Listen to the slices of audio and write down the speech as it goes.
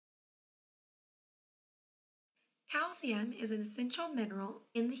Calcium is an essential mineral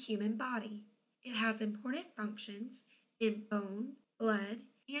in the human body. It has important functions in bone, blood,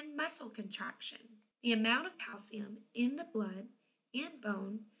 and muscle contraction. The amount of calcium in the blood and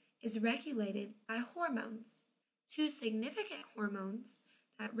bone is regulated by hormones. Two significant hormones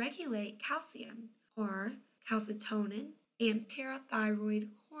that regulate calcium are calcitonin and parathyroid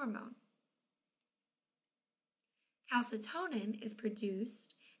hormone. Calcitonin is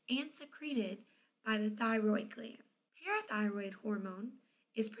produced and secreted by the thyroid gland. Parathyroid hormone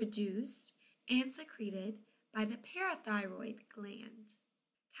is produced and secreted by the parathyroid gland.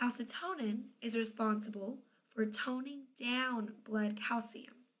 Calcitonin is responsible for toning down blood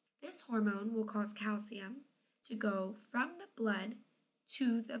calcium. This hormone will cause calcium to go from the blood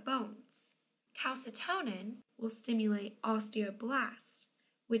to the bones. Calcitonin will stimulate osteoblasts,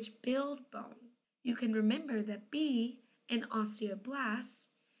 which build bone. You can remember that B in osteoblast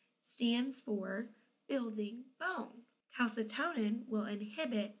stands for building bone. Calcitonin will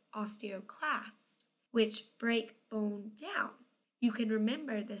inhibit osteoclasts, which break bone down. You can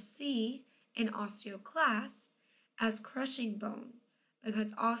remember the C in osteoclasts as crushing bone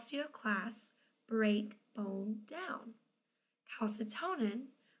because osteoclasts break bone down. Calcitonin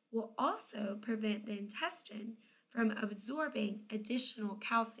will also prevent the intestine from absorbing additional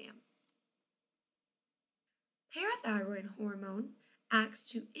calcium. Parathyroid hormone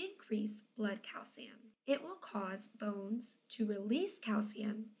acts to increase blood calcium. It will cause bones to release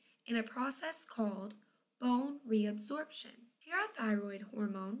calcium in a process called bone reabsorption. Parathyroid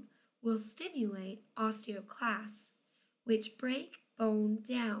hormone will stimulate osteoclasts, which break bone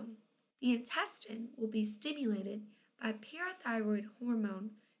down. The intestine will be stimulated by parathyroid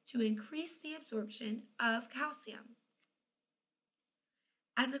hormone to increase the absorption of calcium.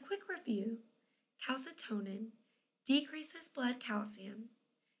 As a quick review, calcitonin decreases blood calcium,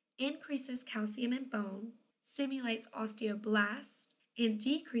 increases calcium in bone, stimulates osteoblasts, and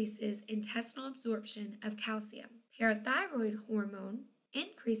decreases intestinal absorption of calcium. Parathyroid hormone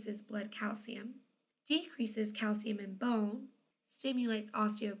increases blood calcium, decreases calcium in bone, stimulates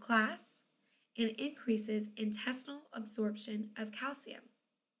osteoclasts, and increases intestinal absorption of calcium.